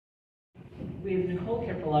we have Nicole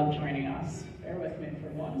Kipralov joining us. Bear with me for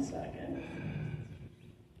 1 second.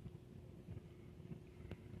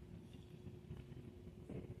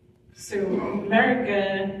 So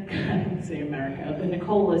but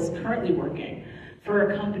Nicole is currently working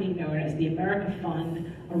for a company known as the America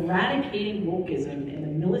Fund, eradicating wokeism in the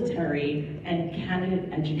military and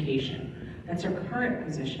candidate education. That's her current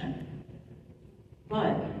position.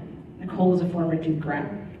 But Nicole is a former Duke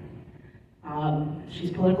grad.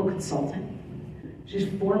 She's a political consultant. She's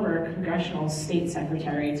former congressional state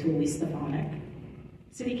secretary to Elise Stefanik,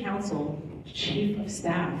 city council chief of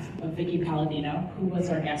staff of Vicky Palladino, who was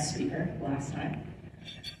our guest speaker last time,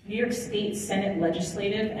 New York State Senate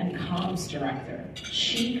legislative and comms director.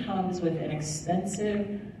 She comes with an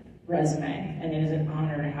extensive resume, and it is an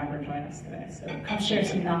honor to have her join us today. So come share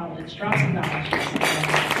some knowledge, drop some knowledge.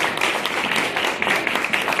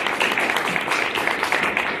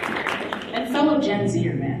 And fellow Gen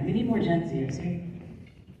Zer, man. We need more Gen Zers here.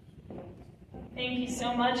 Thank you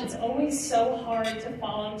so much. It's always so hard to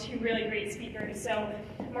follow two really great speakers. So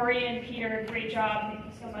Maria and Peter, great job. Thank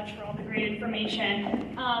you so much for all the great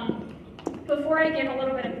information. Before I give a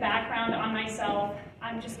little bit of background on myself,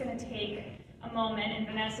 I'm just going to take a moment, and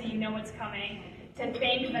Vanessa, you know what's coming, to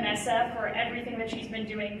thank Vanessa for everything that she's been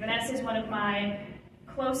doing. Vanessa is one of my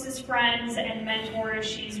closest friends and mentors.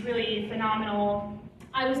 She's really phenomenal.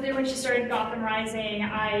 I was there when she started Gotham Rising.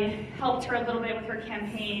 I helped her a little bit with her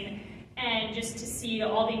campaign, and just to see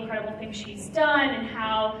all the incredible things she's done and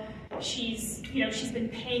how she's been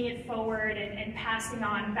paying it forward and passing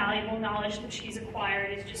on valuable knowledge that she's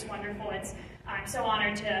acquired is just wonderful. I'm so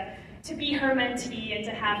honored to be her mentee and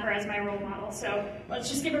to have her as my role model. So let's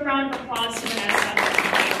just give a round of applause to Vanessa.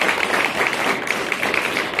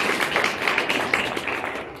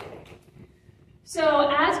 So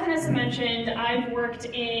as Vanessa mentioned, I've worked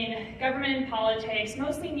in government and politics,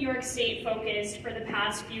 mostly New York State focused for the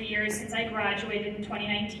past few years since I graduated in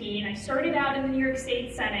 2019. I started out in the New York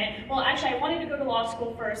State Senate. Well, actually, I wanted to go to law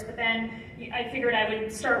school first, but then I figured I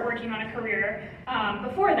would start working on a career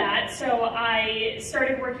before that. So I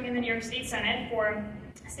started working in the New York State Senate for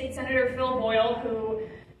State Senator Phil Boyle, who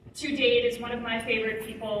to date is one of my favorite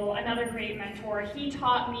people, another great mentor. He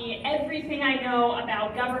taught me everything I know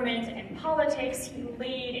about government and politics. He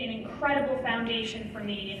laid an incredible foundation for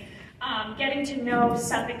me. Getting to know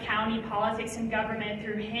Suffolk County politics and government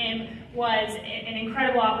through him was an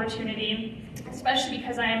incredible opportunity, especially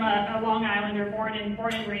because I am a Long Islander, born and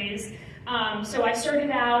raised. So I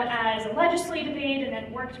started out as a legislative aide and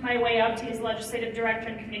then worked my way up to his legislative director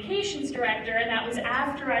and communications director, and that was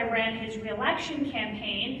after I ran his re-election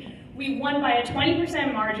campaign. We won by a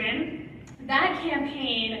 20% margin. That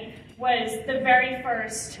campaign was the very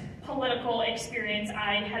first political experience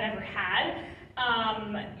I had ever had.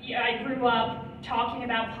 I grew up talking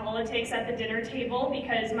about politics at the dinner table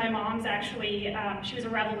because my mom's actually, she was a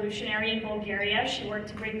revolutionary in Bulgaria. She worked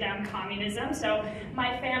to bring down communism. So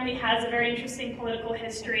my family has a very interesting political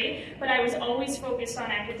history, but I was always focused on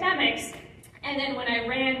academics. And then when I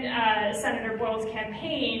ran Senator Boyle's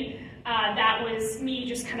campaign, that was me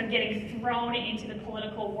just kind of getting thrown into the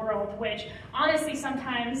political world, which honestly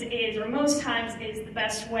sometimes is, or most times is, the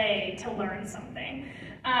best way to learn something.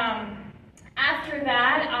 After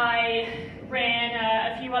that, I ran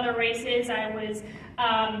a few other races. I was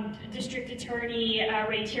District Attorney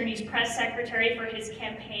Ray Tierney's press secretary for his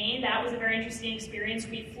campaign. That was a very interesting experience.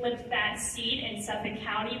 We flipped that seat in Suffolk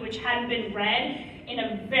County, which hadn't been red in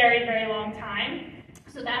a very, very long time.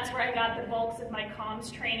 So that's where I got the bulks of my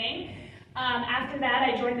comms training. After that,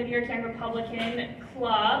 I joined the New York Young Republican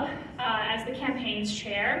Club as the campaigns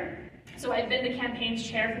chair. So I've been the campaigns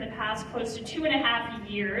chair for the past close to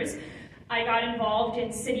 2.5 years. I got involved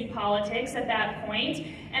in city politics at that point,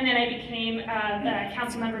 and then I became the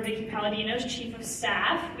Councilmember Vicky Palladino's chief of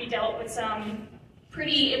staff. We dealt with some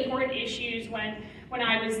pretty important issues when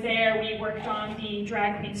I was there. We worked on the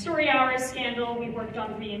Drag Queen Story Hour scandal. We worked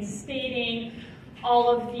on reinstating all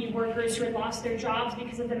of the workers who had lost their jobs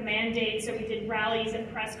because of the mandate. So we did rallies and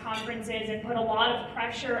press conferences and put a lot of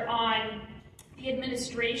pressure on the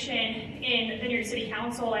administration in the New York City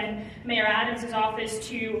Council and Mayor Adams' office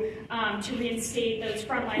to reinstate those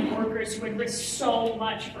frontline workers who had risked so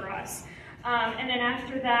much for us. And then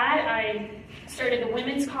after that, I started the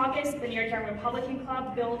Women's Caucus at the New York Young Republican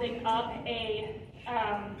Club, building up a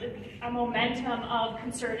momentum of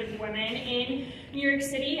conservative women in New York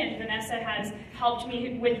City, and Vanessa has helped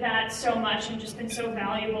me with that so much and just been so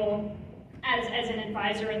valuable as an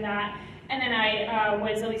advisor in that. And then I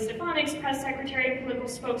was Elise Stefanik's press secretary and political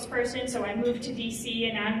spokesperson, so I moved to DC,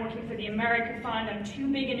 and now I'm working for the America Fund on 2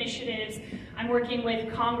 big initiatives. I'm working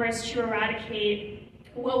with Congress to eradicate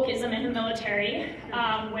wokeism in the military,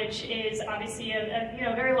 which is obviously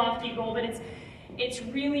a very lofty goal, but it's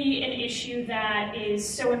really an issue that is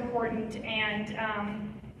so important, and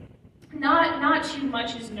not too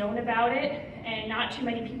much is known about it, and not too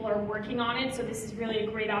many people are working on it, so this is really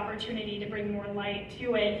a great opportunity to bring more light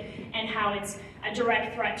to it and how it's a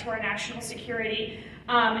direct threat to our national security.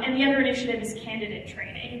 And the other initiative is candidate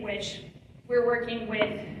training, which we're working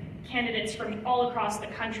with candidates from all across the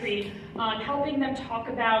country on helping them talk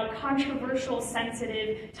about controversial,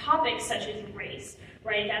 sensitive topics such as race,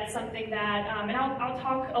 right? That's something that, and I'll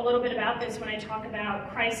talk a little bit about this when I talk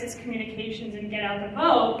about crisis communications and get out the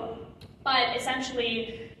vote, but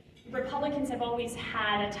essentially, Republicans have always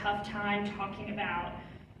had a tough time talking about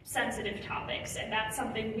sensitive topics, and that's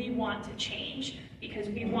something we want to change because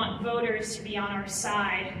we want voters to be on our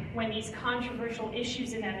side when these controversial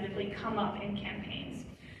issues inevitably come up in campaigns.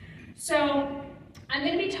 So I'm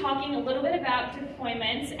going to be talking a little bit about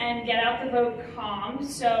deployments and get out the vote comms.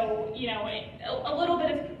 So, a little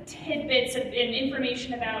bit of tidbits and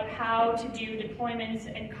information about how to do deployments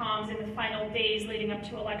and comms in the final days leading up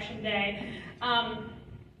to Election Day.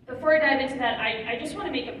 Before I dive into that, I just want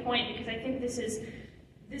to make a point because I think this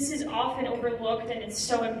is often overlooked and it's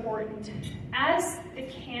so important. As the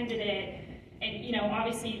candidate, and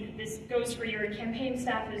obviously this goes for your campaign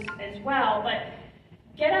staff as well, but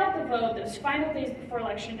get out the vote those final days before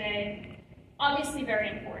Election Day, obviously very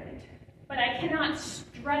important. But I cannot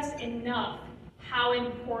stress enough how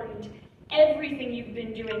important everything you've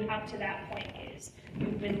been doing up to that point is.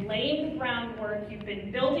 You've been laying the groundwork, you've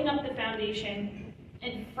been building up the foundation,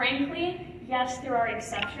 and frankly, yes, there are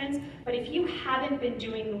exceptions, but if you haven't been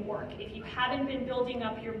doing the work, if you haven't been building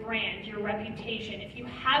up your brand, your reputation, if you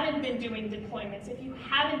haven't been doing deployments, if you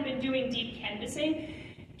haven't been doing deep canvassing,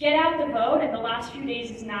 get out the vote, and the last few days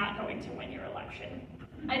is not going to win your election.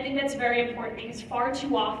 I think that's very important because far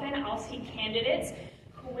too often I'll see candidates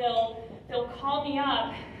who they'll call me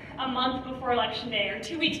up a month before Election Day or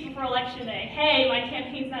 2 weeks before Election Day. Hey, my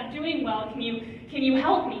campaign's not doing well. Can you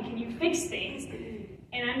help me? Can you fix things?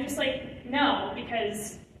 And I'm just like, no,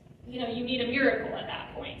 because you need a miracle at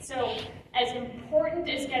that point. So as important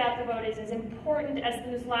as get out the vote is, as important as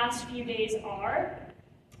those last few days are,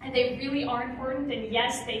 and they really are important, and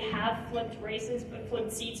yes, they have flipped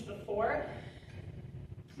seats before,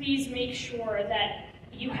 please make sure that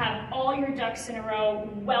you have all your ducks in a row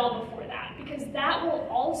well before that, because that will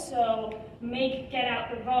also make get out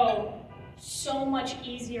the vote so much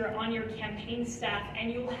easier on your campaign staff,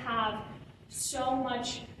 and you'll have so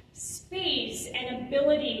much space and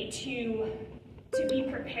ability to be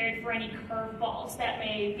prepared for any curveballs that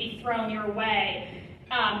may be thrown your way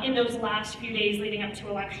in those last few days leading up to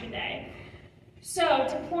Election Day. So,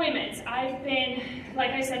 deployments. I've been,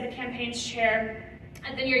 like I said, the campaigns chair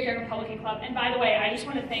at the New York Young Republican Club. And by the way, I just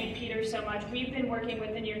want to thank Peter so much. We've been working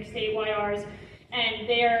with the New York State YRs, and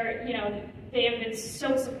they have been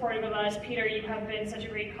so supportive of us. Peter, you have been such a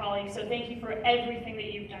great colleague, so thank you for everything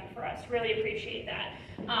that you've done for us. Really appreciate that.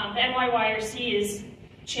 The NYYRC is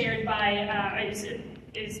chaired by,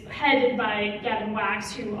 is headed by Gavin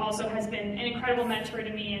Wax, who also has been an incredible mentor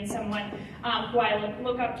to me and someone who I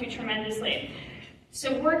look up to tremendously.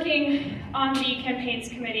 So working on the campaigns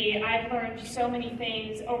committee, I've learned so many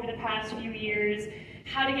things over the past few years,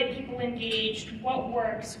 how to get people engaged, what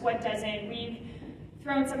works, what doesn't. We've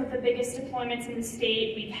thrown some of the biggest deployments in the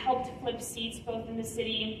state. We've helped flip seats both in the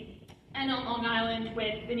city and on Long Island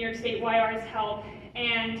with the New York State YR's help.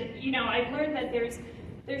 And I've learned that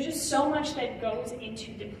there's just so much that goes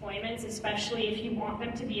into deployments, especially if you want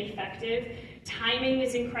them to be effective. Timing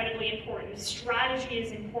is incredibly important. Strategy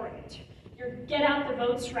is important. Your get out the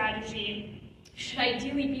vote strategy should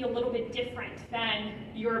ideally be a little bit different than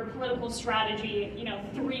your political strategy,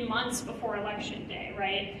 3 months before Election Day,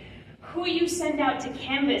 right? Who you send out to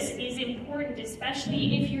canvass is important,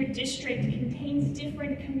 especially if your district contains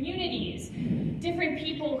different communities, different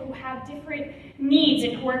people who have different needs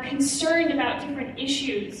and who are concerned about different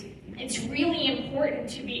issues. It's really important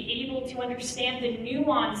to be able to understand the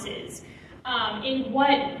nuances in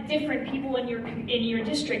what different people in your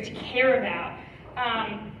district care about.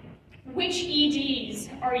 Which EDs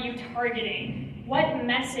are you targeting? What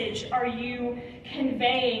message are you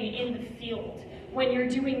conveying in the field? When you're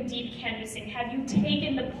doing deep canvassing, have you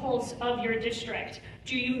taken the pulse of your district?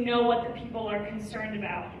 Do you know what the people are concerned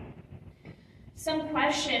about? Some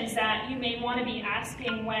questions that you may want to be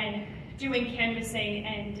asking when doing canvassing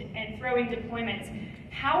and throwing deployments.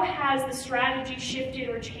 How has the strategy shifted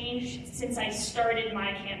or changed since I started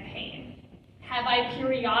my campaign? Have I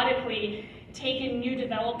periodically taken new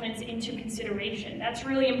developments into consideration. That's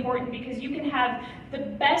really important because you can have the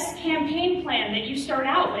best campaign plan that you start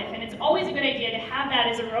out with, and it's always a good idea to have that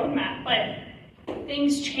as a roadmap, but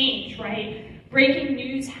things change, right? Breaking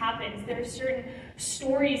news happens. There are certain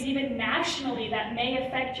stories, even nationally, that may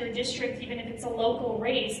affect your district, even if it's a local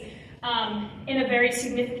race, in a very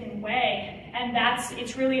significant way. And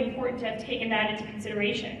it's really important to have taken that into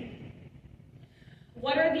consideration.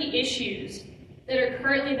 What are the issues that are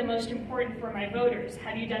currently the most important for my voters?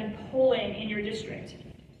 Have you done polling in your district?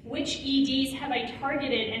 Which EDs have I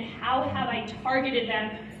targeted, and how have I targeted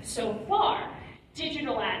them so far?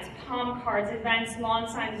 Digital ads, palm cards, events, lawn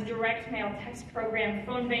signs, direct mail, text program,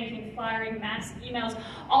 phone banking, flyering, mass emails.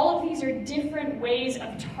 All of these are different ways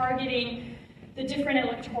of targeting the different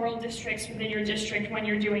electoral districts within your district when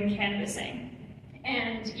you're doing canvassing.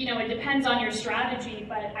 And it depends on your strategy,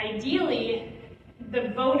 but ideally, the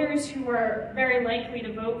voters who are very likely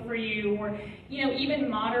to vote for you, or even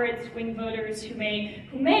moderate swing voters who may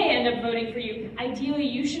end up voting for you, ideally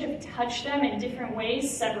you should have touched them in different ways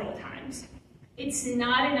several times. It's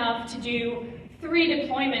not enough to do 3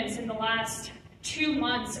 deployments in the last 2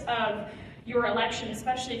 months of your election,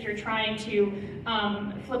 especially if you're trying to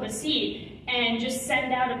flip a seat, and just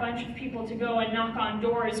send out a bunch of people to go and knock on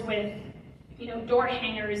doors with door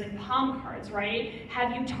hangers and palm cards, right?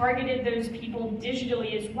 Have you targeted those people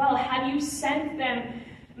digitally as well? Have you sent them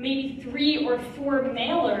maybe 3 or 4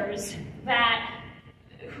 mailers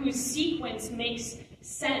whose sequence makes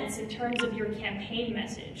sense in terms of your campaign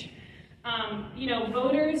message?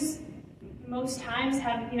 Voters most times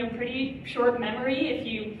have pretty short memory if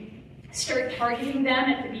you start targeting them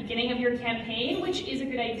at the beginning of your campaign, which is a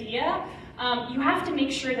good idea. You have to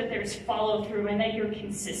make sure that there's follow-through and that you're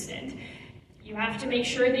consistent. You have to make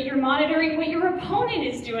sure that you're monitoring what your opponent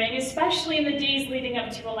is doing, especially in the days leading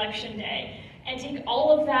up to Election Day, and take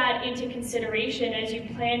all of that into consideration as you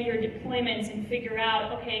plan your deployments and figure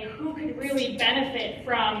out, okay, who could really benefit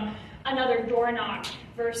from another door knock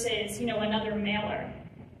versus, another mailer.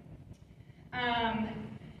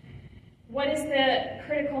 What is the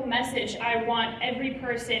critical message I want every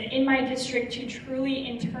person in my district to truly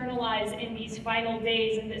internalize in these final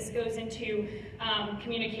days? And this goes into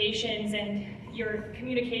communications and your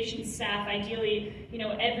communications staff. Ideally,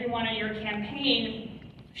 everyone on your campaign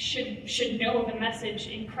should know the message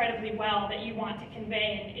incredibly well that you want to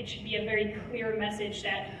convey, and it should be a very clear message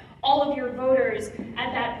that all of your voters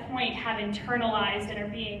at that point have internalized and are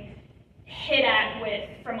being hit at with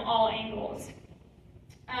from all angles.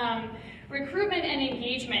 Recruitment and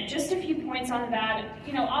engagement, just a few points on that.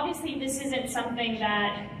 Obviously this isn't something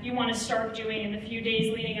that you want to start doing in the few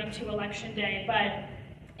days leading up to Election Day, but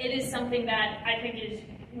it is something that I think is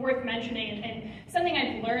worth mentioning and something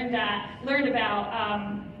I've learned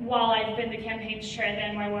about while I've been the campaigns chair at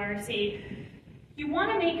the NYYRC. You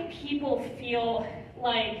want to make people feel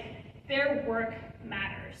like their work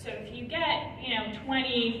matters. So if you get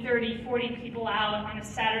 20, 30, 40 people out on a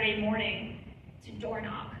Saturday morning to door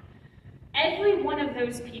knock, every one of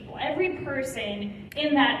those people, every person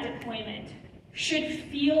in that deployment should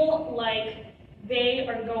feel like they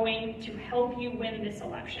are going to help you win this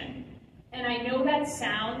election. And I know that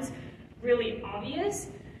sounds really obvious,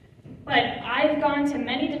 but I've gone to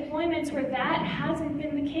many deployments where that hasn't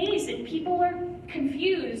been the case, and people are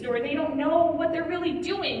confused or they don't know what they're really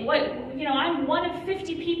doing. I'm one of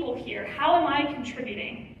 50 people here. How am I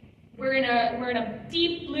contributing? We're in a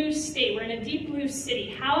deep blue state. We're in a deep blue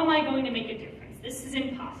city. How am I going to make a difference? This is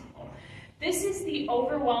impossible. This is the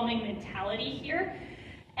overwhelming mentality here.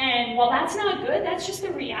 And while that's not good, that's just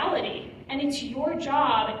the reality. And it's your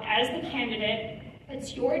job as the candidate,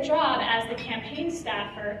 it's your job as the campaign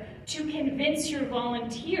staffer to convince your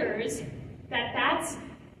volunteers that that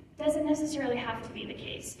doesn't necessarily have to be the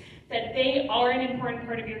case, that they are an important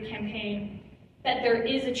part of your campaign, that there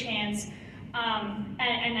is a chance,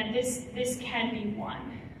 and that this can be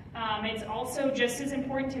won. It's also just as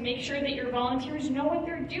important to make sure that your volunteers know what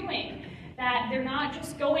they're doing, that they're not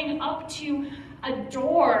just going up to a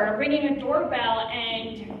door, ringing a doorbell,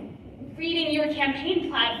 and reading your campaign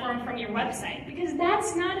platform from your website, because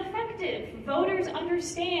that's not effective. Voters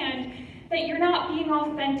understand that you're not being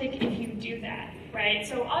authentic if you do that, right?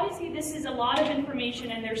 So obviously this is a lot of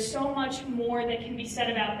information and there's so much more that can be said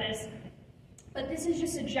about this, but this is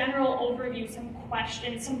just a general overview, some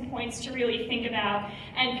questions, some points to really think about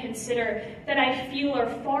and consider that I feel are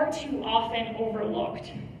far too often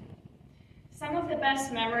overlooked. Some of the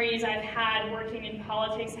best memories I've had working in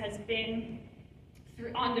politics has been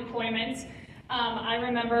on deployments. I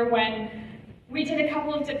remember when We did a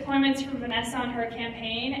couple of deployments for Vanessa on her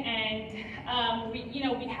campaign, and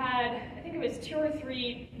we had, I think it was 2 or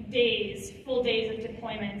 3 days, full days of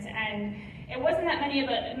deployments, and it wasn't that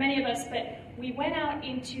many of us, but we went out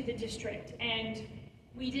into the district and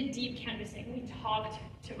we did deep canvassing. We talked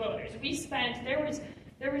to voters.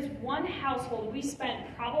 There was one household, we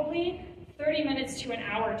spent probably 30 minutes to an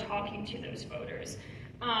hour talking to those voters.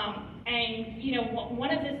 And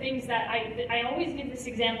one of the things that I always give this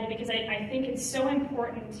example because I think it's so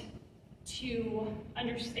important to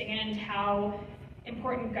understand how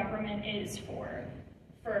important government is for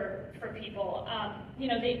people.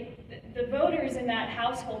 The voters in that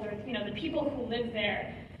household, or the people who live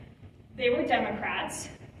there, they were Democrats.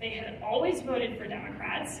 They had always voted for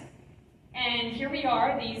Democrats. And here we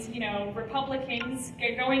are, these Republicans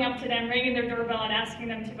going up to them, ringing their doorbell and asking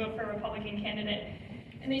them to vote for a Republican candidate.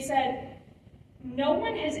 And they said, no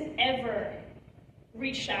one has ever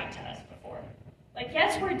reached out to us before. Like,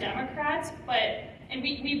 yes, we're Democrats, and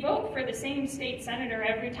we vote for the same state senator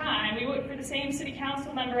every time. We vote for the same city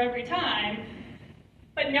council member every time.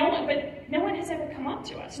 But no one has ever come up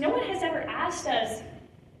to us. No one has ever asked us,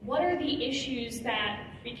 what are the issues that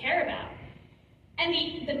we care about?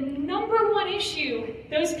 And the number one issue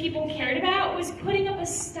those people cared about was putting up a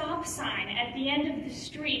stop sign at the end of the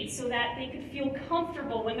street so that they could feel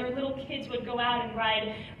comfortable when their little kids would go out and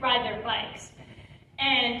ride their bikes.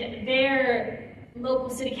 And their local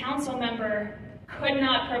city council member could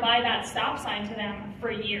not provide that stop sign to them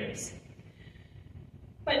for years.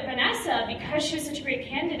 But Vanessa, because she was such a great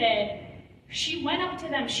candidate, she went up to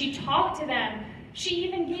them, she talked to them, she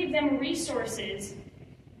even gave them resources.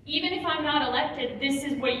 Even if I'm not elected, this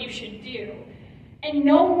is what you should do. And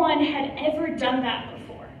no one had ever done that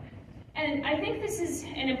before. And I think this is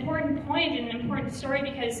an important point and an important story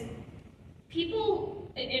because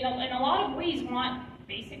people, in a lot of ways, want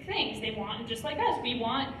basic things. They want, just like us, we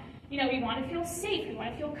want to feel safe, we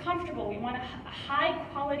want to feel comfortable, we want a high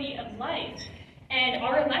quality of life. And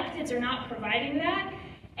our electeds are not providing that.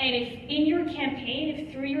 And if in your campaign,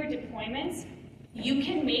 if through your deployments, you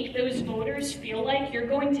can make those voters feel like you're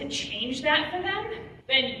going to change that for them,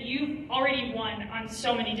 then you've already won on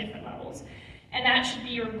so many different levels. And that should be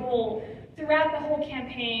your goal throughout the whole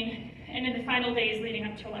campaign and in the final days leading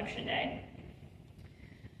up to Election Day.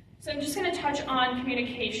 So I'm just going to touch on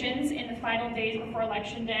communications in the final days before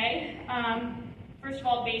Election Day. First of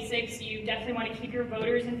all, basics, you definitely want to keep your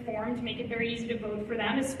voters informed, make it very easy to vote for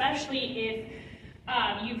them, especially if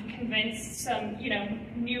you've convinced some,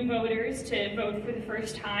 new voters to vote for the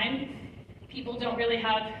first time. People don't really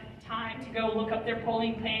have time to go look up their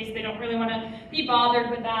polling place. They don't really want to be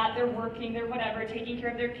bothered with that. They're working, they're whatever, taking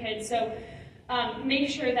care of their kids. So make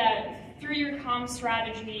sure that through your comm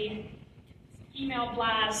strategy, email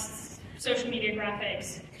blasts, social media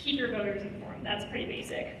graphics, keep your voters informed. That's pretty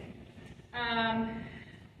basic.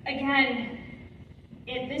 Again,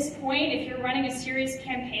 at this point, if you're running a serious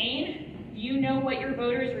campaign, you know what your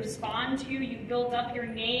voters respond to, you've built up your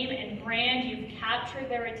name and brand, you've captured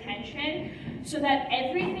their attention, so that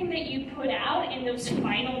everything that you put out in those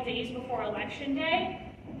final days before Election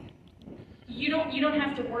Day, you don't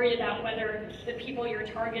have to worry about whether the people you're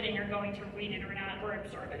targeting are going to read it or not, or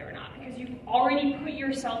absorb it or not, because you've already put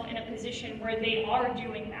yourself in a position where they are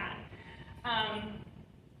doing that.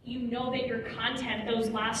 You know that your content those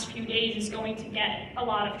last few days is going to get a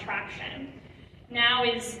lot of traction. Now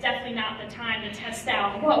is definitely not the time to test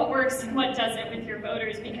out what works and what doesn't with your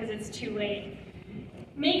voters because it's too late.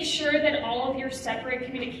 Make sure that all of your separate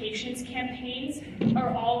communications campaigns are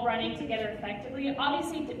all running together effectively.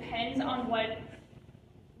 Obviously, it depends on what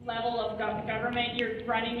level of government you're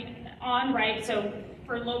running on, right? So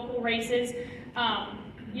for local races,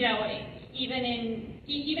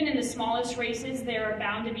 even in the smallest races, there are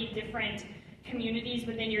bound to be different communities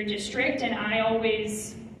within your district, and I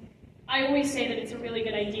always say that it's a really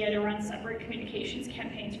good idea to run separate communications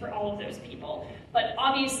campaigns for all of those people. But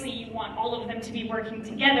obviously you want all of them to be working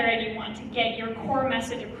together and you want to get your core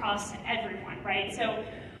message across to everyone, right? So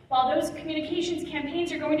while those communications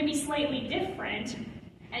campaigns are going to be slightly different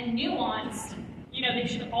and nuanced, they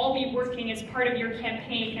should all be working as part of your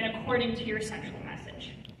campaign and according to your central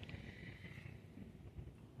message.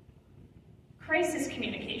 Crisis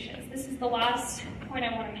communications. This is the last point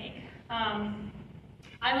I want to make.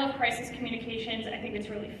 I love crisis communications. I think it's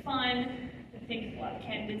really fun. I think a lot of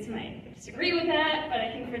candidates might disagree with that, but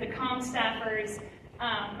I think for the comm staffers,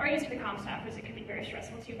 or I guess for the comm staffers it could be very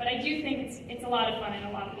stressful too, but I do think it's a lot of fun in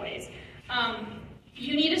a lot of ways.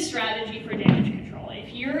 You need a strategy for damage control.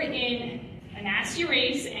 If you're in a nasty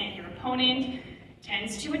race and your opponent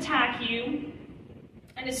tends to attack you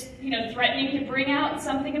and is threatening to bring out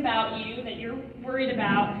something about you that you're worried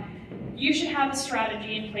about, you should have a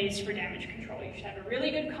strategy in place for damage control. You should have a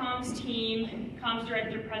really good comms team, comms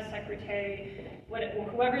director, press secretary,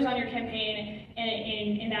 whoever's on your campaign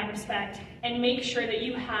in that respect, and make sure that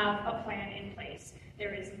you have a plan in place.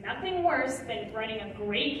 There is nothing worse than running a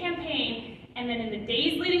great campaign, and then in the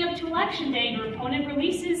days leading up to election day, your opponent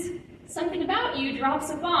releases something about you, drops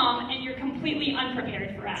a bomb, and you're completely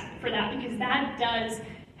unprepared for that, because that does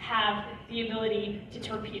have the ability to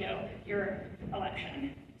torpedo your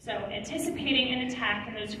election. So anticipating an attack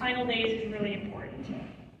in those final days is really important.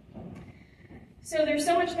 So there's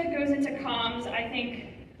so much that goes into comms. I think,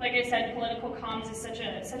 like I said, political comms is such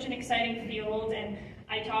an exciting field, and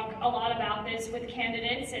I talk a lot about this with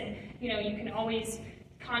candidates, and you can always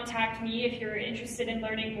contact me if you're interested in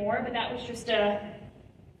learning more, but that was just a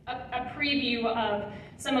preview of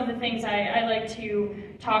some of the things I like to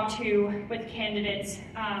talk about with candidates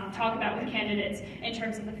in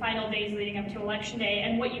terms of the final days leading up to election day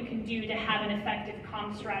and what you can do to have an effective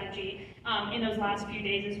comm strategy in those last few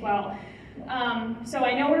days as well. So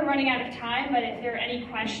I know we're running out of time, but if there are any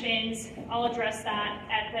questions, I'll address that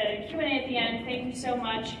at the Q&A at the end. Thank you so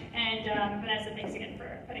much, and Vanessa, thanks again for